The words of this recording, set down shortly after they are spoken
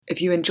If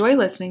you enjoy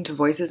listening to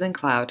Voices in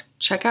Cloud,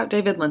 check out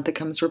David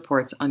Linthicum's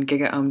reports on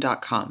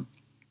gigaohm.com.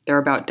 They're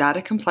about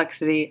data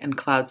complexity and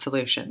cloud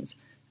solutions,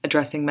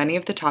 addressing many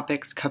of the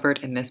topics covered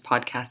in this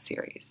podcast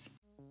series.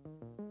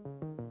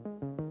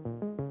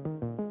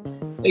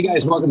 Hey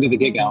guys, welcome to the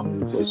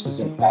Gigaohm Voices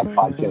in Cloud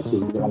podcast. This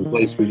is the one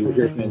place where you will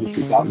hear from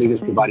industry thought leaders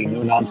providing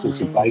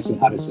no-nonsense advice on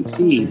how to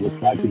succeed with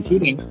cloud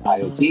computing,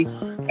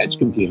 IoT, edge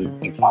computing,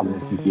 and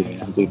cognitive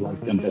computing. I'm David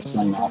Linthicum,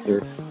 best-selling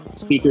author,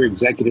 speaker,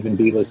 executive, and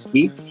B-list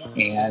speak.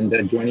 And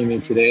joining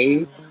me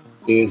today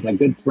is my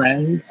good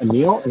friend,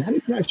 Emil. And how do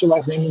you pronounce your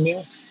last name,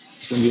 Emil?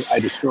 I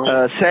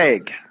destroyed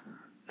Sayegh,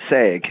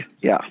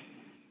 yeah.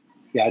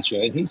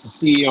 Gotcha. And he's the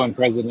CEO and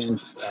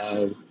president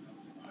of,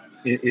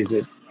 is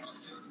it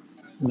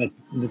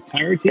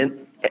entirety?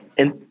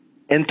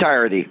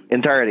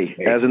 Entirety,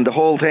 as in the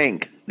whole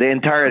thing, the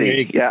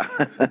entirety. Yeah.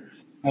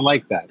 I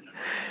like that.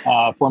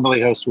 Formerly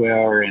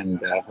Hostware and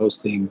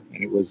Hosting,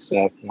 and it was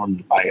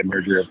formed by a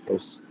merger of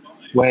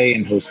Hostway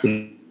and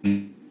Hosting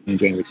in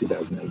January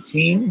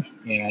 2018.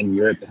 And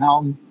you're at the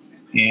helm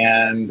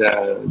and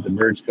the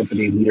merged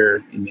company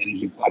leader in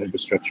managing cloud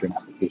infrastructure and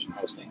application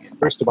hosting. And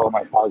first of all,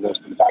 I apologize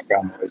for the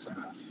background noise. I'm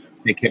going to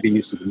make heavy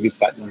use of the mute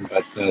button,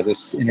 but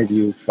this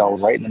interview fell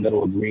right in the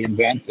middle of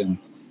reInvent, and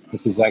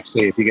this is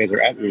actually, if you guys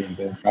are at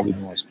reInvent, probably the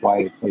most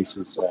quiet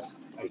places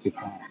I could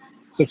find.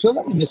 So fill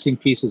out the missing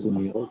pieces,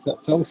 Emil.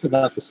 Tell us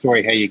about the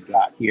story, how you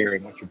got here,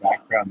 and what's your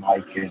background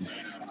like, and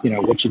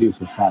what you do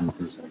for fun,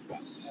 things like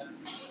that.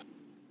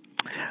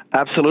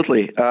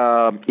 Absolutely.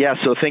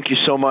 So thank you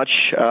so much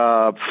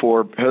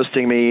for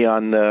hosting me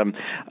on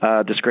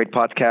this great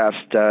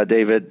podcast,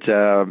 David.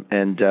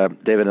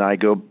 David and I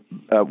go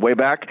way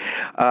back.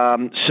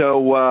 I've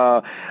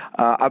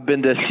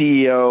been the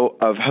CEO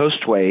of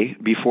Hostway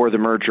before the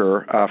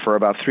merger for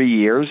about 3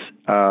 years.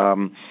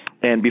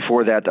 And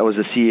before that, I was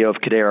the CEO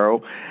of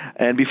Cadero.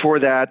 And before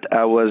that,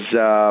 I was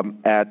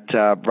at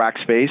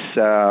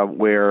Rackspace,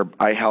 where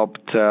I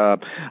helped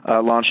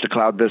launch the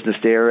cloud business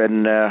there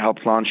and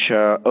helped launch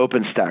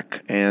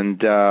OpenStack.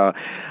 And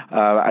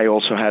I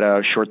also had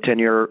a short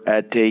tenure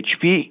at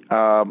HP,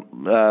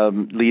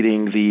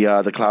 leading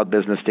the cloud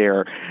business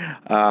there.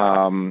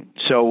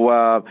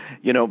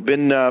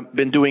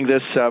 Been doing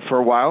this for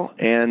a while.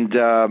 And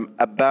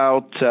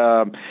about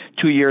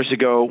 2 years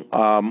ago,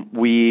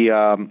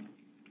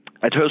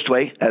 at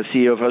Hostway, as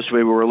CEO of Hostway,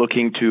 we were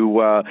looking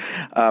to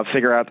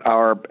figure out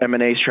our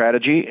M&A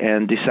strategy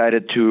and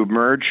decided to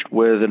merge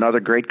with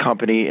another great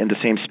company in the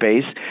same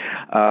space.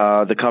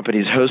 The company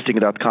is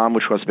Hosting.com,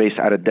 which was based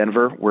out of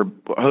Denver, where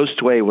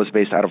Hostway was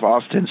based out of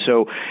Austin.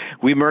 So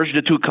we merged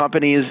the two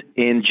companies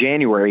in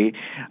January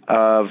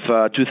of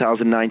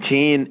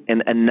 2019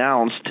 and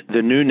announced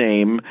the new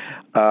name,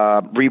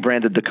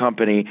 rebranded the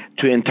company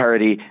to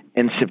Entirety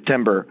in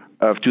September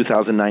of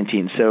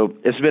 2019. So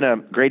it's been a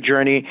great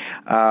journey.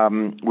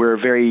 We're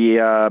very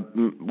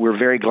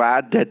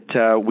glad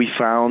that we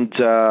found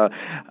a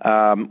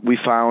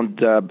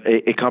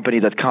company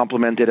that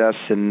complemented us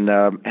and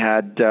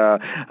had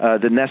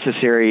the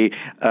necessary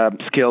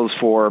skills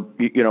for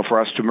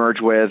us to merge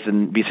with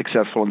and be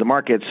successful in the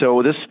market.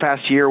 So this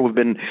past year we've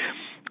been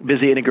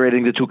busy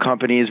integrating the two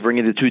companies,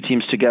 bringing the two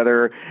teams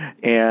together,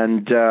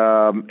 and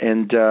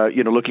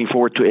looking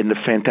forward to a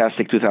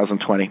fantastic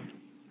 2020.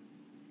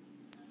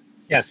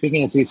 Yeah,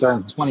 speaking of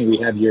 2020, we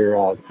have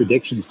your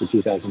predictions for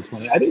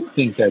 2020. I didn't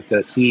think that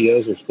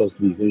CEOs are supposed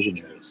to be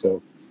visionaries.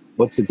 So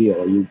what's the deal?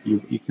 Are you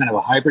kind of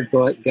a hybrid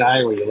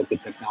guy where you look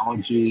at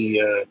technology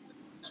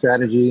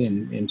strategy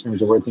and in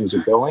terms of where things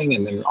are going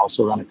and then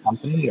also run a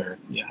company? Or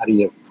how do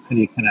you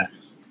kind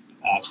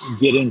of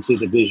get into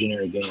the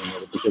visionary game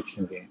or the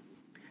prediction game?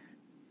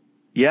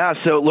 Yeah,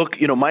 so look,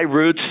 my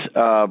roots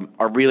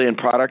are really in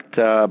product.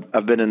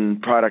 I've been in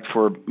product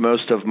for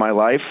most of my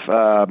life.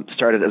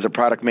 Started as a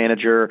product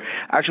manager,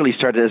 actually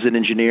started as an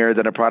engineer,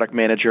 then a product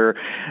manager,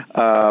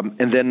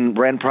 and then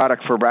ran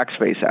product for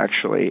Rackspace,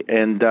 actually.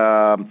 And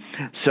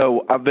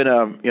so I've been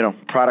a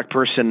product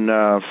person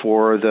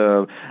for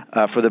the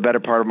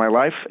better part of my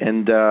life,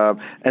 and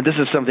this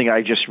is something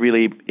I just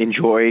really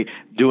enjoy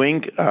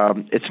doing.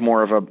 It's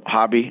more of a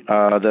hobby,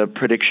 the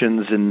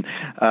predictions and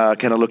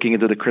kind of looking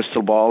into the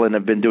crystal ball,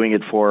 and I've been doing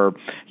it for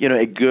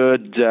a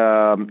good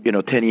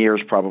 10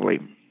 years probably.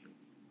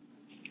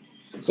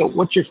 So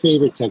what's your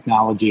favorite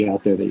technology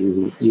out there that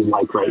you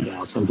like right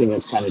now? Something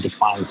that's kind of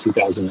defined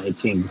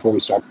 2019 before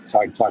we start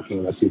talking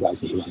about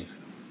 2020.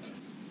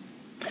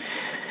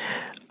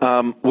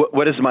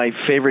 What is my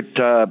favorite?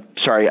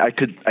 Sorry, I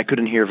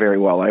couldn't hear very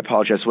well. I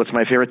apologize. What's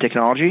my favorite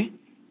technology?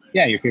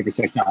 Yeah, your favorite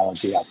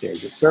technology out there.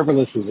 Is it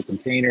serverless? Is it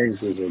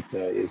containers? Is it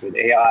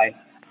AI?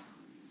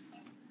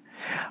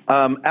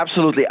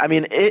 Absolutely. I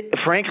mean,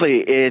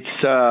 frankly, it's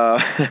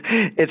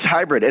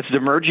hybrid. It's the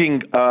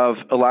merging of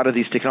a lot of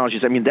these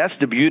technologies. I mean, that's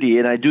the beauty.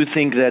 And I do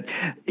think that,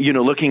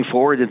 looking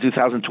forward in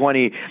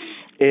 2020,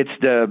 it's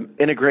the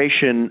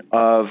integration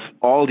of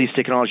all these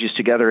technologies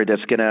together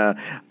that's gonna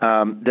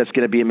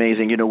be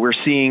amazing. We're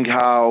seeing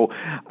how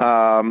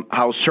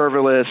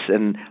serverless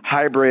and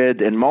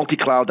hybrid and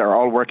multi-cloud are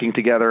all working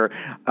together.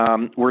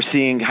 We're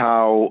seeing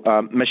how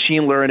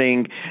machine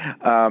learning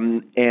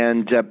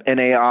and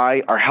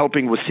AI are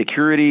helping with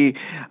security.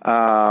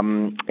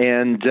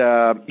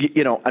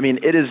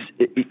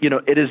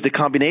 It is the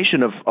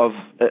combination of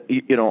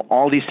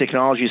all these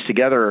technologies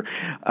together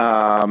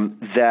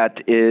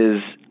that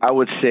is, I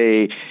would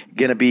say,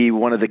 going to be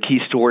one of the key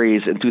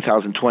stories in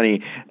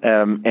 2020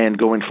 and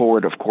going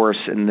forward, of course,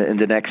 in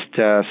the next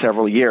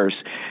several years.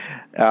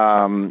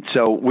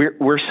 So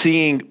we're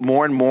seeing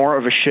more and more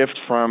of a shift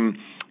from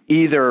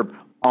either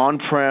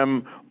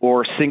on-prem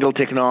or single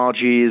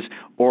technologies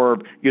or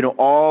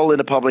all in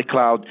the public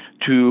cloud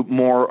to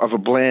more of a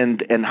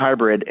blend and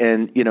hybrid.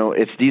 And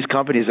it's these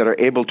companies that are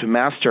able to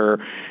master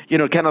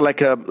kind of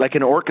like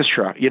an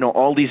orchestra,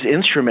 all these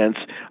instruments.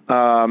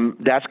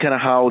 That's kind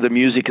of how the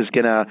music is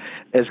gonna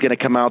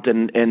come out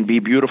and be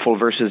beautiful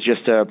versus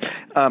just a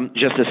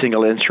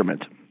single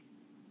instrument.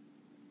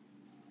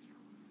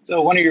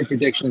 So one of your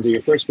predictions, or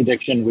your first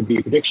prediction, would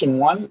be prediction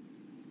one: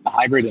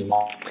 hybrid and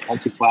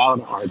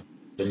multi-cloud are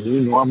the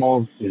new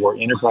normal for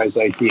enterprise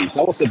IT.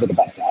 Tell us a bit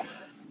about that.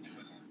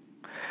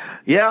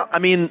 Yeah, I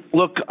mean,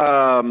 look,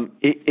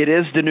 it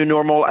is the new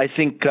normal. I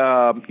think,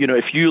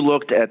 if you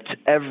looked at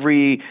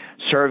every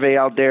survey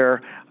out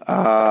there,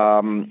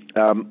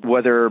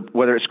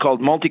 whether it's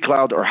called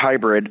multi-cloud or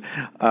hybrid,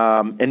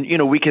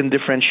 and we can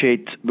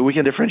differentiate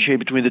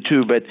between the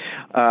two. But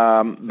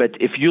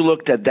if you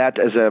looked at that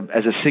as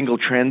a single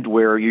trend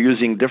where you're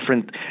using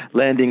different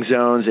landing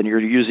zones and you're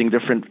using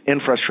different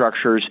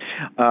infrastructures,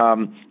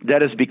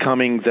 that is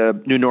becoming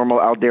the new normal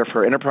out there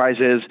for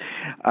enterprises.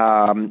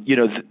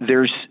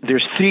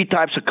 There's three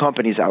types of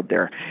companies out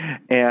there,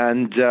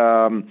 and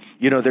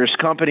there's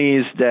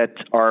companies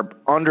that are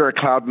under a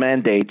cloud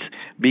mandate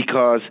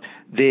because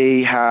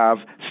they have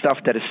stuff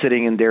that is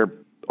sitting in their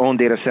own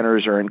data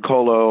centers or in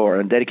colo or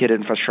in dedicated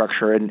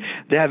infrastructure, and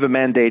they have a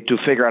mandate to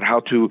figure out how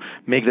to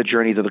make the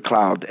journey to the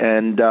cloud.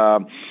 And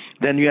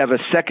then you have a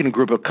second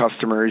group of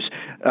customers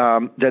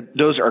that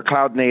those are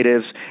cloud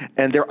natives,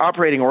 and they're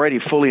operating already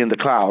fully in the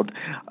cloud,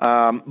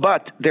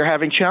 but they're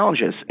having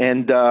challenges,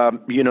 and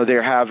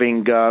they're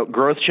having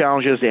growth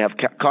challenges, they have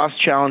cost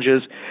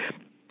challenges,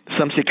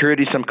 some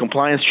security, some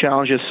compliance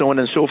challenges, so on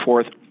and so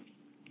forth.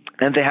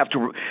 And they have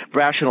to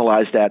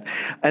rationalize that.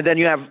 And then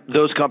you have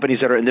those companies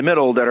that are in the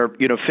middle that are,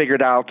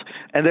 figured out,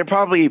 and they're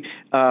probably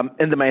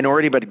in the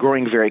minority but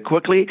growing very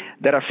quickly,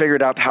 that have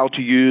figured out how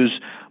to use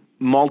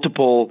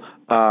multiple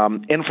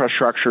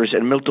infrastructures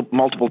and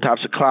multiple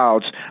types of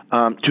clouds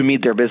to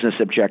meet their business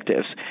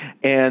objectives.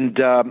 And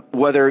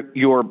whether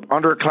you're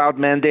under a cloud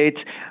mandate,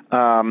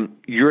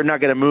 you're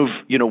not going to move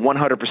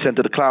 100%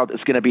 to the cloud.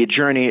 It's going to be a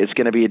journey. It's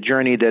going to be a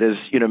journey that is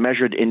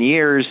measured in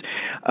years,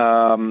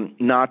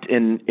 not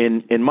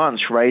in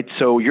months, right?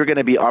 So you're going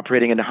to be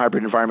operating in a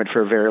hybrid environment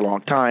for a very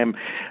long time.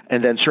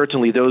 And then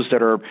certainly those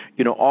that are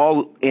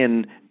all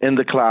in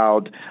the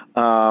cloud,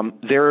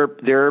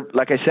 they're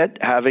like I said,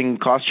 having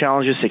cost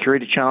challenges,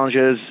 security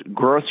challenges,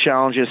 growth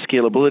challenges,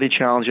 scalability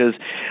challenges,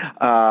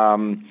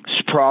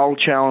 sprawl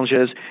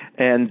challenges,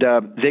 and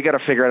they got to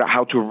figure out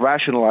how to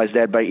rationalize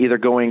that by either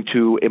going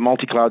to a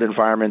multi-cloud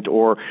environment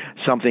or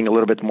something a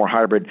little bit more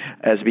hybrid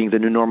as being the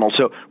new normal.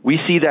 So we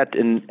see that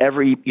in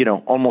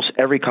almost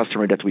every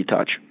customer that we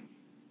touch.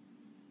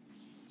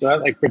 So I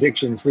like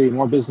prediction three: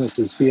 more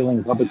businesses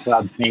feeling public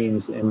cloud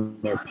pains in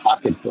their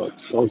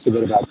pocketbooks. Tell us a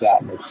bit about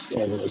that, and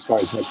as far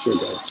as next year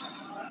goes.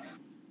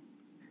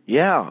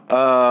 Yeah.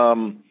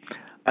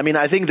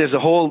 I think there's a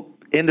whole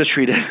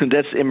industry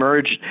that's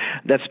emerged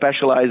that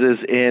specializes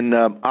in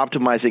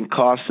optimizing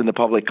costs in the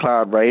public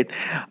cloud, right?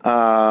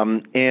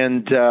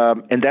 And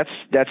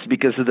that's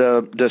because of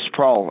the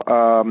sprawl.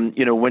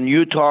 When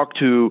you talk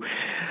to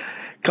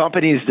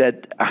companies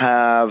that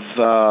have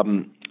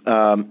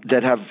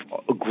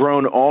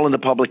grown all in the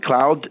public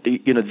cloud,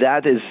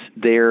 that is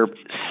their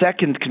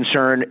second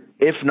concern,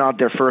 if not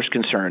their first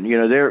concern.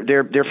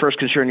 Their first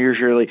concern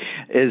usually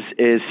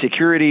is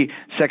security.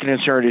 Second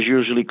concern is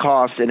usually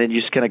cost, and it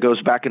just kind of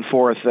goes back and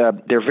forth.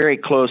 They're very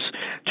close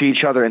to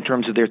each other in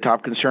terms of their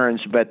top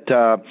concerns, but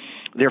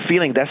they're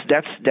feeling that's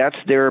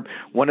their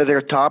one of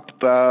their top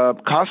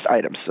cost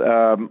items.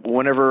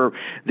 Whenever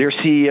their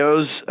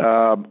CEOs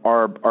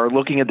are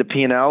looking at the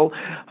P&L,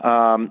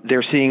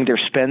 they're seeing their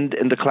spend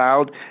in the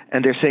cloud,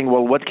 and they're saying,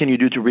 well, what can you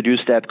do to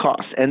reduce that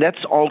cost? And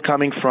that's all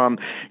coming from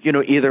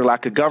either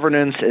lack of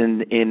governance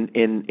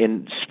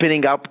in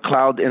spinning up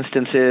cloud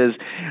instances,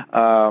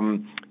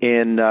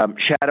 in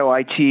shadow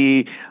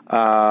IT,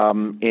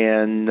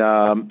 and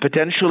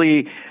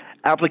potentially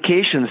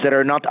applications that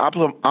are not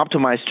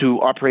optimized to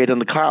operate on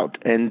the cloud,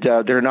 and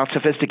they're not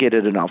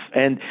sophisticated enough.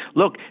 And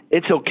look,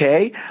 it's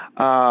okay.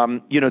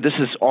 This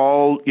is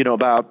all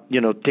about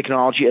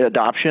technology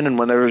adoption, and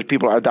whenever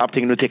people are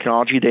adopting new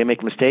technology, they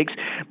make mistakes.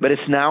 But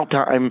it's now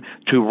time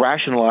to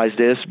rationalize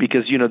this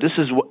because this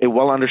is a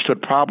well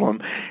understood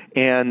problem,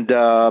 and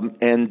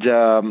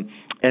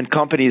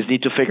companies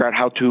need to figure out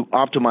how to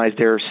optimize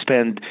their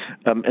spend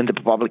in the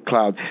public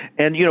cloud.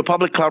 And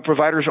public cloud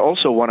providers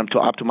also want them to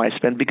optimize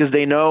spend because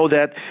they know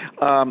that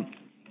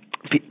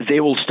they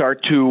will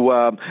start to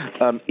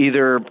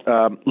either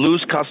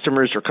lose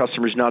customers or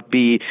customers not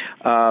be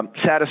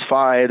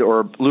satisfied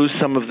or lose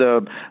some of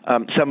the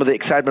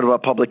excitement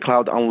about public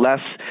cloud unless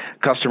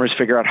customers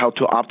figure out how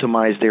to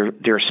optimize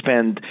their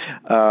spend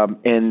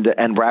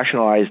and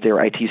rationalize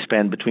their IT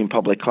spend between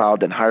public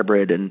cloud and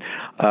hybrid and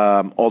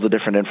all the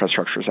different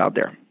infrastructures out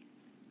there.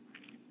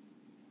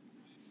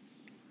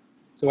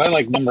 So I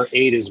like number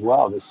 8 as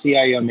well. The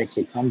CIO makes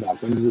a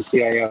comeback. When did the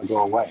CIO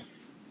go away?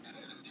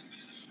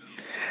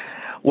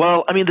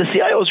 Well, I mean, the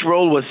CIO's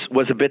role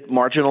was a bit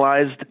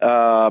marginalized,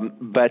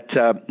 but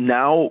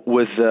now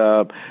with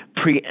the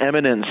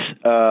preeminence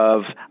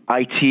of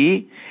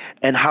IT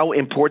and how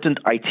important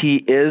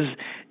IT is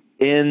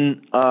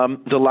in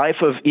the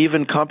life of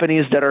even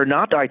companies that are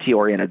not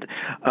IT-oriented.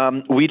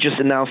 We just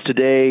announced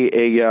today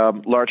a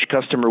large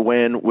customer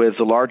win with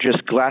the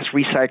largest glass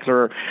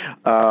recycler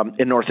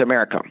in North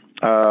America.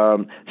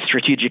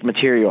 Strategic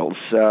Materials,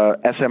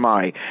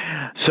 SMI.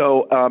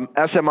 So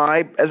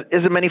SMI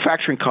is a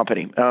manufacturing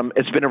company.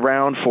 It's been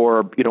around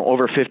for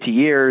over 50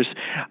 years,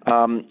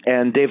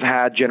 and they've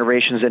had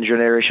generations and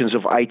generations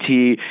of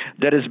IT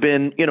that has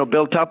been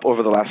built up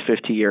over the last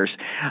 50 years.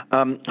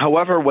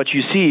 However, what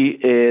you see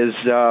is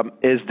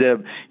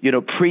the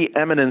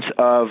preeminence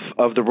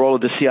of the role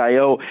of the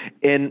CIO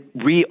in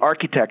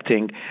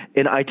re-architecting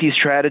an IT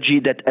strategy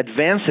that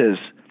advances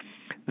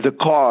the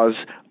cause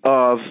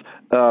of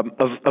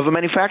a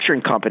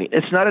manufacturing company.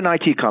 It's not an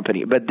IT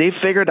company, but they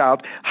figured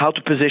out how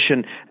to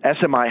position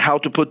SMI, how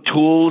to put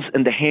tools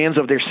in the hands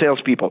of their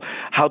salespeople,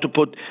 how to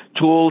put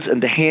tools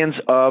in the hands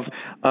of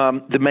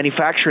the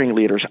manufacturing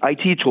leaders,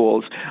 IT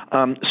tools,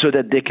 so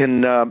that they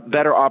can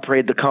better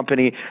operate the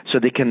company, so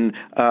they can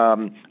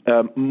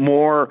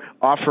more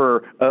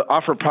offer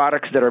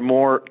products that are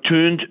more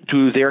tuned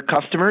to their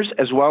customers,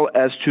 as well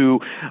as to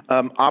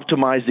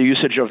optimize the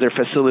usage of their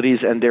facilities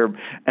and their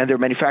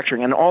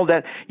manufacturing, and all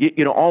that.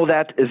 All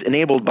that is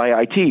enabled by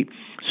IT.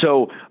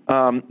 So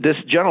this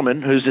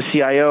gentleman, who's the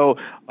CIO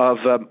of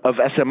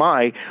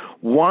SMI,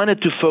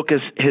 wanted to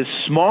focus his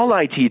small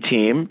IT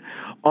team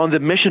on the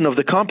mission of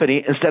the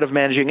company instead of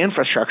managing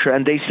infrastructure.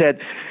 And they said,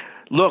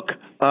 look,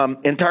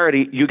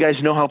 Entirety, you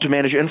guys know how to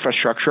manage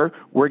infrastructure.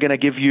 We're going to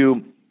give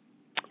you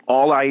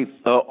all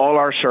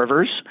our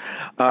servers.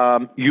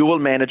 You will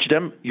manage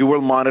them. You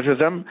will monitor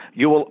them.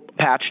 You will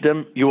patch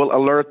them. You will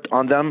alert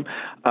on them.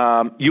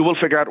 You will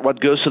figure out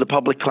what goes to the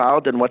public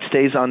cloud and what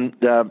stays on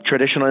the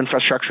traditional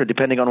infrastructure,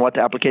 depending on what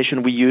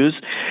application we use.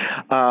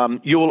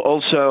 You will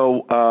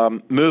also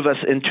move us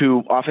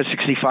into Office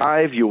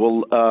 65. You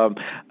will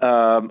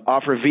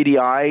offer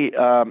VDI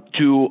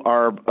to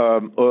our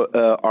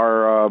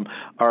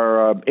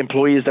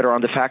employees that are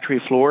on the factory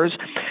floors.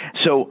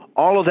 So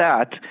all of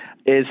that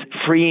is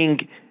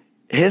freeing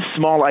his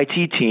small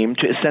IT team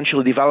to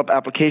essentially develop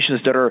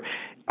applications that are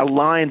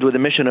aligned with the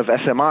mission of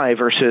SMI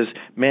versus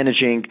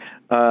managing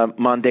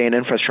mundane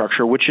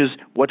infrastructure, which is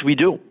what we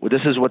do.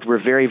 This is what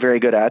we're very, very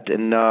good at.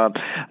 And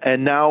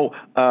now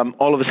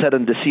all of a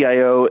sudden the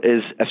CIO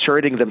is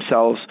asserting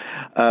themselves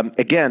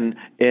again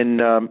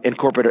in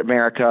corporate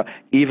America,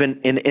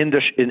 even in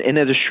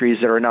industries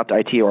that are not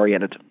IT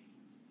oriented.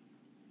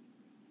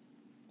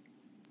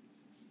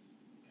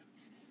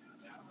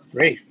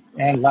 Great.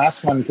 And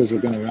last one, because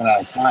we're going to run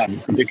out of time,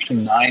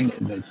 prediction 9,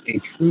 a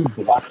true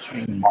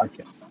blockchain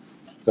market.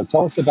 So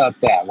tell us about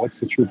that.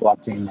 What's the true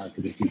blockchain market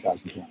in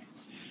 2020?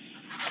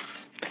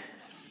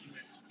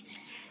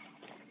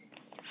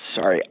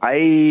 Sorry,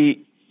 I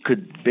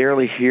could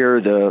barely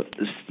hear the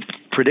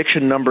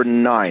prediction number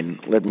 9.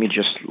 Let me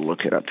just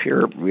look it up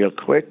here real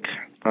quick.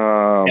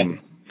 True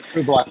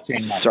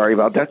blockchain market. Sorry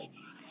about that.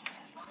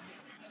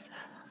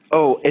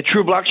 Oh, a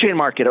true blockchain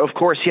market. Of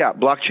course, yeah,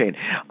 blockchain.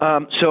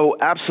 So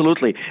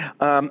absolutely.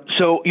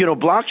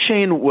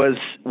 Blockchain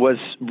was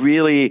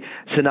really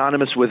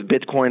synonymous with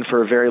Bitcoin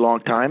for a very long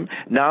time.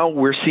 Now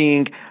we're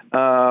seeing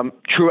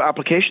true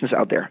applications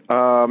out there.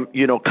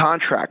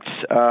 Contracts.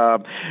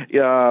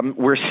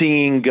 We're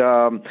seeing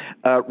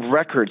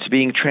records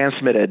being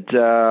transmitted,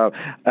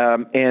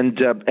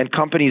 and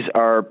companies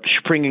are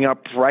springing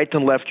up right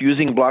and left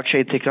using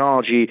blockchain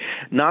technology,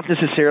 not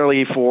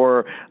necessarily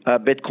for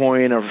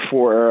Bitcoin or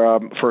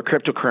for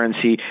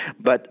cryptocurrency,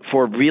 but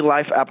for real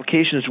life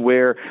applications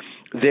where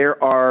there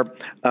are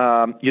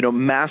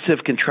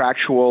massive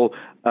contractual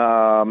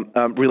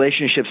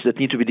relationships that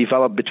need to be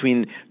developed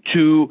between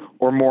two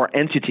or more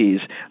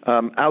entities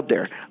out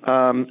there.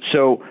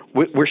 So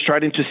we're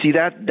starting to see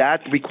that.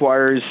 That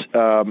requires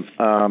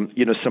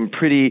some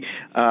pretty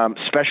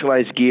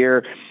specialized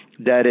gear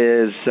that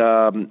is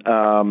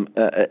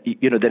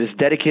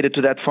dedicated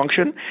to that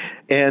function,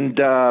 and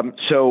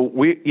so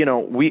we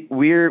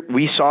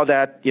saw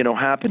that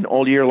happen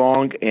all year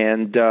long,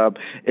 and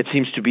it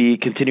seems to be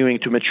continuing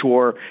to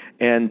mature,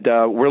 and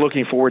we're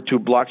looking forward to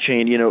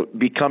blockchain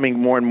becoming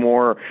more and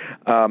more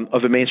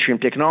of a mainstream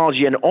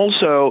technology, and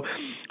also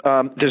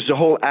there's the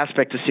whole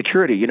aspect of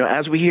security. You know,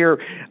 as we hear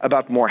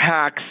about more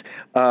hacks,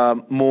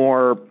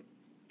 more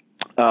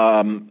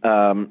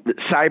cybercrime,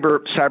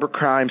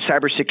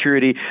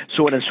 cybersecurity,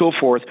 so on and so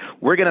forth,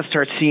 we're going to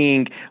start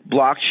seeing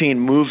blockchain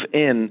move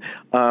in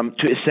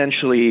to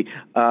essentially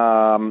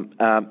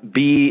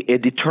be a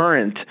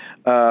deterrent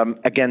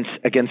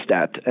against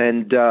that,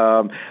 and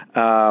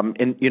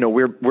you know,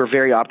 we're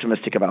very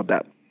optimistic about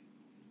that.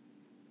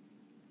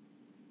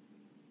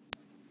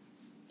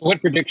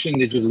 What prediction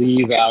did you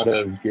leave out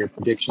of your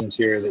predictions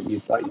here that you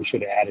thought you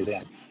should have added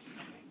in?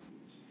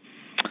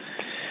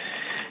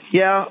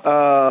 Yeah.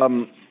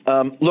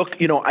 Look,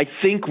 you know, I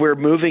think we're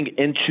moving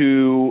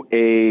into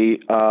a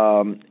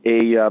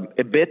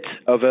bit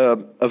of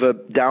a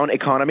down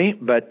economy,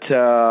 but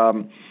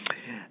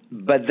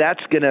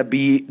that's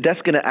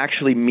gonna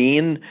actually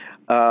mean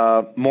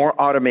more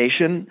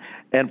automation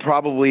and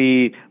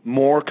probably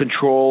more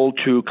control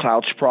to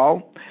cloud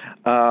sprawl.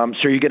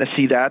 So you're going to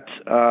see that,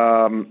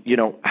 you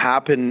know,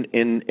 happen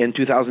in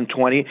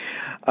 2020.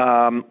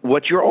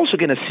 What you're also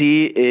going to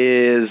see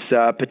is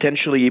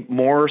potentially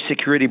more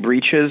security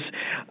breaches.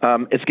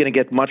 It's going to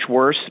get much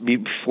worse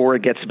before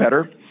it gets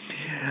better,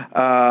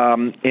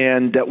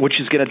 and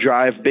which is going to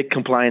drive big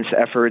compliance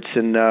efforts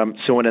and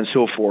so on and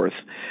so forth.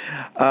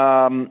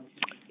 And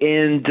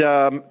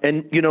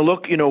you know,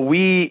 look, you know,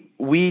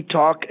 we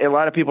talk. A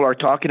lot of people are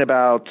talking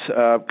about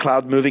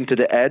cloud moving to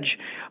the edge.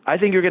 I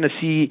think you're going to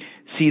see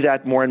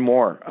that more and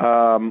more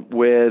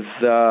with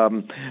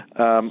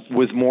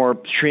more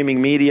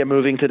streaming media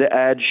moving to the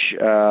edge,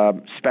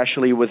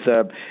 especially with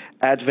the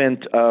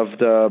advent of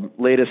the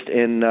latest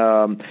in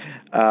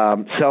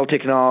cell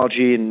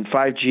technology and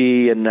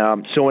 5G and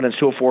so on and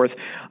so forth.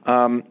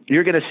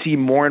 You're going to see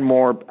more and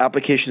more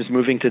applications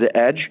moving to the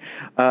edge,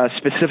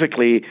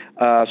 specifically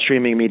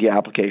streaming media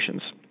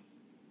applications.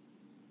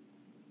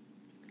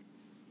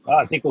 Well,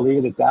 I think we'll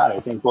leave it at that. I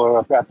think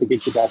we'll have to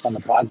get you back on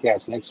the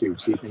podcast next week,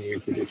 see if any of your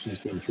predictions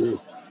came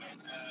true.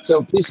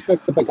 So please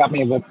pick up a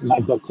copy of my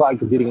book, Cloud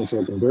Computing and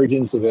Social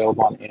Convergence,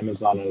 available on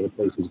Amazon and other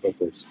places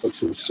books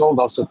are sold.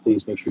 Also,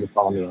 please make sure to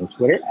follow me on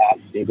Twitter at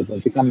David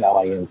Linthicum,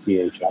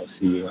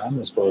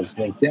 LINTHICUM, as well as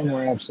LinkedIn,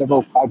 where I have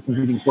several cloud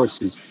computing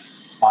courses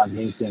on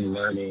LinkedIn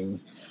Learning.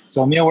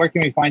 So, Emil, where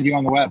can we find you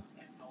on the web?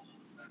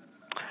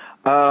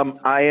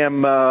 I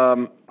am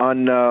on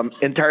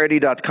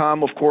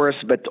entirety.com, of course,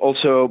 but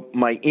also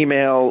my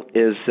email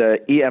is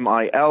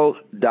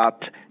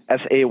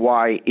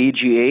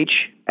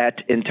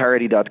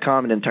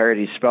emil.sayegh@entirety.com, and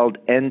entirety spelled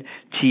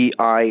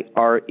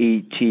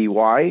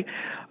NTIRETY.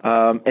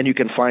 And you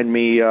can find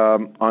me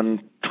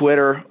on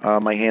Twitter.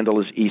 My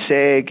handle is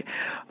Sayegh.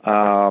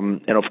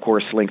 And of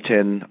course,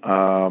 LinkedIn,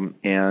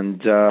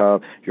 and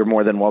you're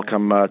more than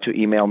welcome to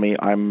email me.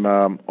 I'm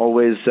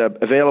always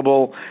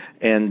available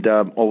and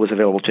always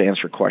available to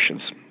answer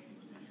questions.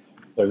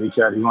 So reach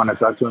out if you want to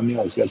talk to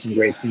Emil. He's got some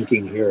great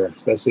thinking here,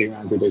 especially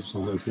around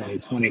predictions in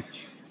 2020.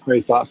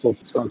 Very thoughtful.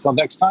 So until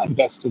next time,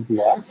 best of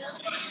luck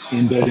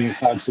in building your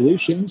cloud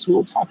solutions.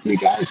 We'll talk to you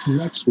guys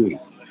next week.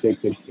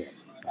 Take good care.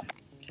 Bye.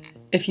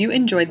 If you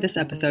enjoyed this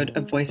episode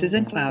of Voices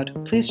in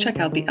Cloud, please check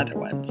out the other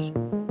ones.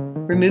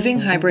 Removing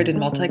hybrid and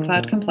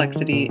multi-cloud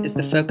complexity is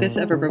the focus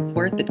of a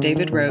report that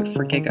David wrote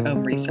for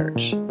GigaOM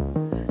Research.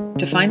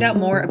 To find out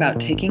more about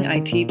taking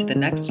IT to the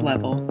next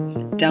level,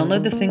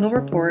 download the single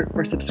report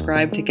or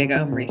subscribe to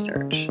GigaOM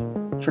Research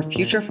for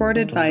future forward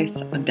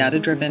advice on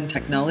data-driven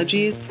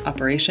technologies,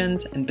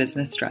 operations, and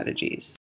business strategies.